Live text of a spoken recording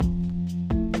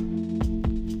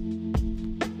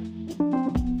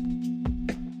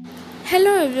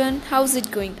Hello everyone, how's it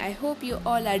going? I hope you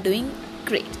all are doing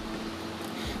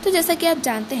great. तो जैसा कि आप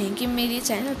जानते हैं कि मेरे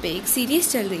चैनल पे एक सीरीज़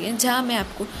चल रही है जहाँ मैं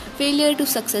आपको फेलियर टू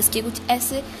सक्सेस के कुछ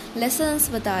ऐसे लेसन्स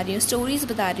बता रही हूँ, स्टोरीज़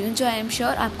बता रही हूँ जो आई एम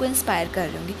श्योर आपको इंस्पायर कर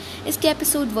रही होंगी। इसके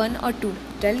एपिसोड 1 और 2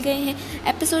 डल गए हैं।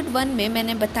 एपिसोड 1 में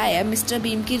मैंने बताया मिस्टर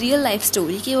बीन की रियल लाइफ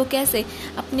स्टोरी कि वो कैसे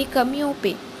अपनी कमियों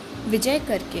पर विजय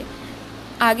करके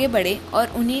आगे बढ़े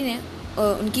और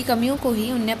उनकी कमियों को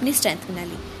ही उनने अपनी स्ट्रेंथ बना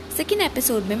ली। सेकेंड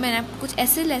एपिसोड में मैंने आपको कुछ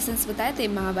ऐसे लेसन्स बताए थे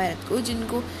महाभारत को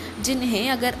जिन्हें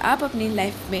अगर आप अपनी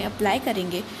लाइफ में अप्लाई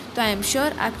करेंगे तो आई एम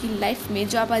श्योर आपकी लाइफ में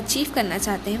जो आप अचीव करना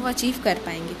चाहते हैं वो अचीव कर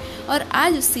पाएंगे। और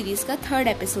आज उस सीरीज़ का 3rd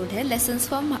एपिसोड है lessons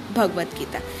from Bhagavad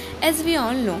Gita. As we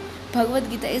all know, Bhagavad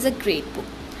Gita is a great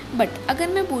book. But अगर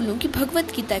मैं बोलूँ कि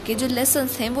भगवद गीता के जो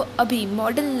लेसन्स हैं वो अभी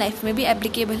मॉडर्न लाइफ में भी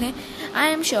एप्लीकेबल हैं,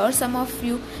 I am sure some of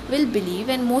you will believe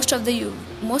and most of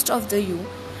the you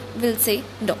will say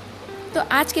no. तो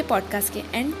आज के पॉडकास्ट के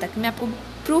एंड तक मैं आपको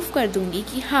प्रूफ कर दूंगी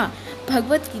कि हाँ,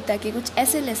 भगवद गीता के कुछ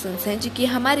ऐसे लेसन्स हैं जो कि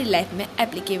हमारी लाइफ में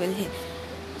एप्लीकेबल हैं।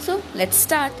 So let's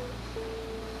start.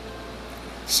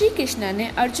 Shri Krishna ने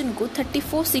अर्जुन को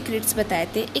 34 सीक्रेट्स बताए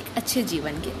थे एक अच्छे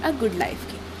जीवन के, अ गुड लाइफ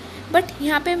के। बट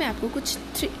यहाँ पे मैं आपको कुछ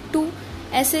 2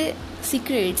 ऐसे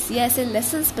सीक्रेट्स या ऐसे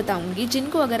लेसन्स बताऊंगी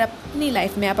जिनको अगर आप अपनी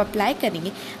लाइफ में आप अप्लाई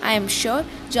करेंगे, आई एम श्योर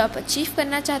जो आप अचीव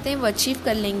करना चाहते हैं वो अचीव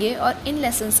कर लेंगे। और इन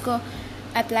लेसन्स को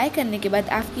अप्लाई करने के बाद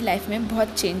आपकी लाइफ में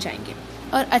बहुत चेंज आएंगे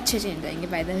और अच्छे चेंज आएंगे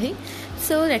by the way.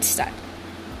 So let's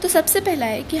start. तो सबसे पहला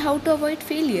है कि हाउ टू अवॉइड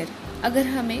फेलियर। अगर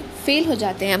हमें फेल हो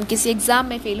जाते हैं, हम किसी एग्ज़ाम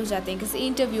में फेल हो जाते हैं, किसी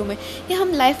इंटरव्यू में, या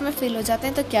हम लाइफ में फेल हो जाते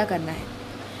हैं तो क्या करना है?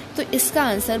 तो इसका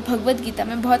आंसर भगवद गीता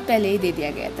में बहुत पहले ही दे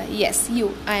दिया गया था। Yes,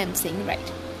 I am saying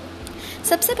right.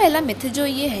 सबसे पहला मिथ जो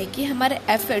ये है कि हमारे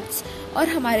एफर्ट्स और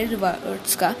हमारे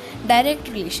रिवॉर्ड्स का डायरेक्ट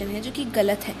रिलेशन है, जो कि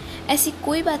गलत है। ऐसी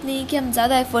कोई बात नहीं है कि हम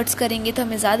ज़्यादा एफर्ट्स करेंगे तो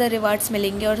हमें ज़्यादा रिवॉर्ड्स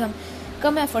मिलेंगे और हम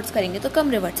कम एफर्ट्स करेंगे तो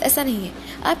कम रिवॉर्ड्स। ऐसा नहीं है।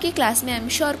 आपकी क्लास में आई एम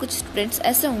श्योर कुछ स्टूडेंट्स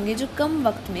ऐसे होंगे जो कम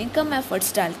वक्त में कम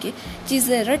एफर्ट्स डाल के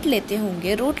चीज़ें रट लेते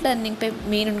होंगे, रोट लर्निंग पे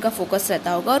मेन उनका फोकस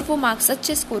रहता होगा और वो मार्क्स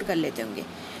अच्छे स्कोर कर लेते होंगे।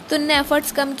 तो उन्हें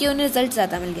एफर्ट्स कम किए, उन्हें रिजल्ट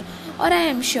ज़्यादा मिल गया। और आई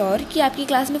एम श्योर कि आपकी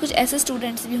क्लास में कुछ ऐसे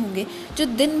स्टूडेंट्स भी होंगे जो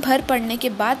दिन भर पढ़ने के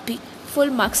बाद भी फुल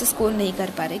मार्क्स स्कोर नहीं कर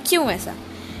पा रहे। क्यों ऐसा?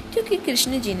 क्योंकि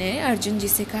कृष्ण जी ने अर्जुन जी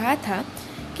से कहा था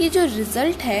कि जो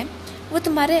रिज़ल्ट है वो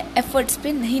तुम्हारे एफर्ट्स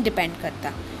पे नहीं डिपेंड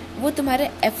करता, वो तुम्हारे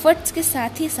एफर्ट्स के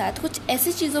साथ ही साथ कुछ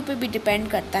ऐसी चीज़ों पे भी डिपेंड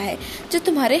करता है जो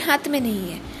तुम्हारे हाथ में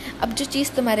नहीं है। अब जो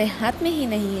चीज़ तुम्हारे हाथ में ही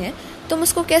नहीं है तुम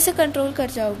उसको कैसे कंट्रोल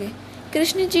कर जाओगे?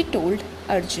 Krishna ji told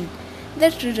Arjun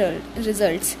that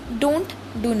results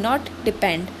do not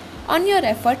depend on your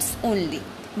efforts only,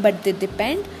 but they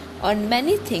depend on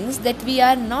many things that we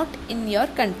are not in your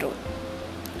control.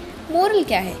 Moral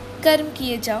क्या है? कर्म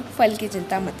किए जाओ, फल की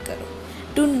चिंता मत करो।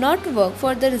 Do not work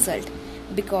for the result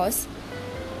because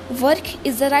work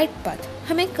is the right path.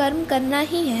 हमें कर्म करना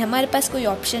ही है, हमारे पास कोई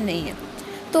ऑप्शन नहीं है।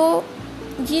 तो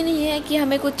ये नहीं है कि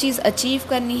हमें कुछ चीज़ अचीव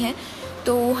करनी है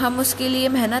तो हम उसके लिए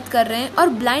मेहनत कर रहे हैं और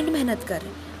ब्लाइंड मेहनत कर रहे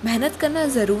हैं। मेहनत करना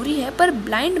ज़रूरी है पर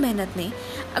ब्लाइंड मेहनत नहीं।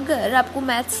 अगर आपको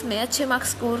मैथ्स में अच्छे मार्क्स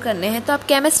स्कोर करने हैं तो आप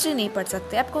केमिस्ट्री नहीं पढ़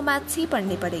सकते, आपको मैथ्स ही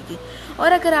पढ़नी पड़ेगी।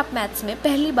 और अगर आप मैथ्स में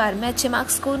पहली बार में अच्छे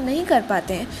मार्क्स स्कोर नहीं कर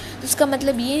पाते हैं तो उसका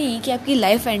मतलब ये नहीं कि आपकी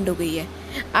लाइफ एंड हो गई है।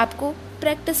 आपको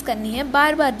प्रैक्टिस करनी है,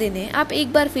 बार बार देने हैं। आप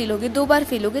एक बार फेल होगे, 2 बार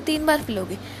फेल होगे, 3 बार फेल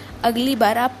होगे, अगली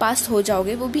बार आप पास हो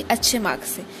जाओगे, वो भी अच्छे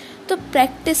मार्क्स से। तो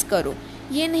प्रैक्टिस करो।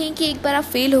 ये नहीं कि एक बार आप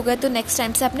फेल हो गए तो नेक्स्ट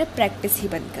टाइम से आपने प्रैक्टिस ही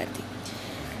बंद कर दी।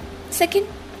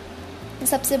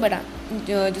 सबसे बड़ा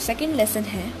जो सेकंड लेसन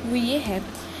है वो ये है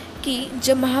कि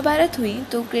जब महाभारत हुई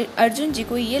तो अर्जुन जी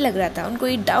को ये लग रहा था, उनको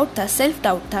ये डाउट था, सेल्फ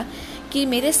डाउट था कि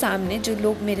मेरे सामने जो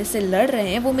लोग मेरे से लड़ रहे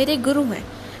हैं वो मेरे गुरु हैं,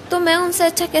 तो मैं उनसे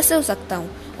अच्छा कैसे हो सकता हूँ?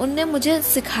 उनने मुझे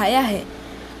सिखाया है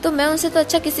तो मैं उनसे तो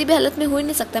अच्छा किसी भी हालत में हो ही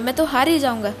नहीं सकता, मैं तो हार ही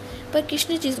जाऊँगा। पर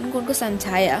कृष्ण जी उनको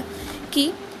समझाया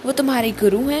कि वो तुम्हारे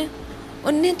गुरु हैं,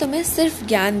 उनने तुम्हें सिर्फ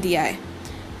ज्ञान दिया है,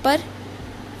 पर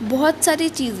बहुत सारी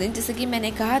चीज़ें, जैसे कि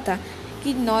मैंने कहा था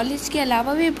कि नॉलेज के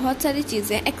अलावा भी बहुत सारी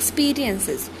चीज़ें,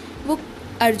 एक्सपीरियंसेस, वो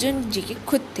अर्जुन जी के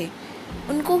खुद थे।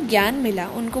 उनको ज्ञान मिला,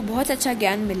 उनको बहुत अच्छा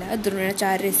ज्ञान मिला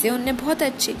द्रोणाचार्य से, उनने बहुत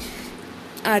अच्छी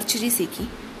आर्चरी सीखी।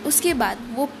 उसके बाद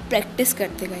वो प्रैक्टिस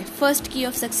करते गए। फर्स्ट की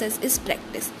of success is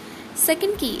practice.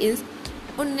 Second की इज़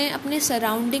उनने अपने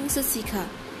सराउंडिंग से सीखा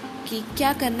कि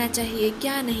क्या करना चाहिए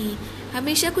क्या नहीं।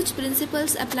 हमेशा कुछ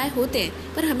प्रिंसिपल्स अप्लाई होते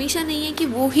हैं पर हमेशा नहीं है कि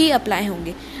वो ही अप्लाई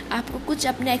होंगे, आपको कुछ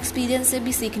अपने एक्सपीरियंस से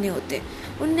भी सीखने होते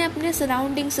हैं। उनने अपने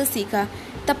सराउंडिंग से सीखा,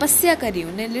 तपस्या करी,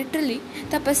 उन्हें लिटरली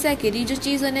तपस्या करी, जो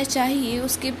चीज़ उन्हें चाहिए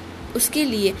उसके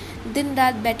लिए दिन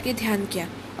रात बैठ के ध्यान किया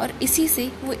और इसी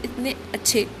से वो इतने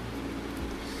अच्छे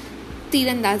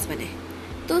तीरंदाज बने।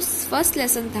 तो फर्स्ट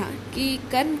लेसन था कि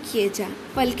कर्म किए जा,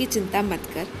 फल की चिंता मत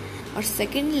कर। और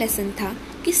सेकंड लेसन था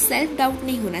कि सेल्फ डाउट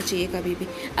नहीं होना चाहिए कभी भी।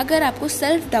 अगर आपको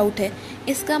सेल्फ डाउट है,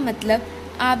 इसका मतलब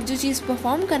आप जो चीज़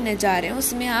परफॉर्म करने जा रहे हैं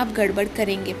उसमें आप गड़बड़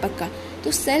करेंगे पक्का।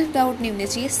 तो सेल्फ डाउट नहीं होना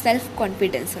चाहिए, सेल्फ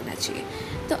कॉन्फिडेंस होना चाहिए।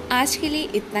 तो आज के लिए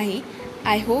इतना ही।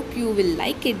 I hope you will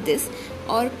like it this,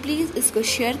 और प्लीज़ इसको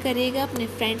शेयर करिएगा अपने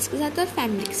फ्रेंड्स के साथ और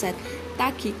फैमिली के साथ,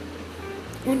 ताकि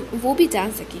वो भी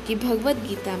जान सके कि भगवद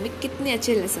गीता में कितने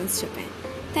अच्छे लेसन्स छुपे हैं।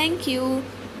 Thank you.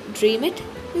 Dream it,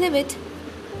 live it.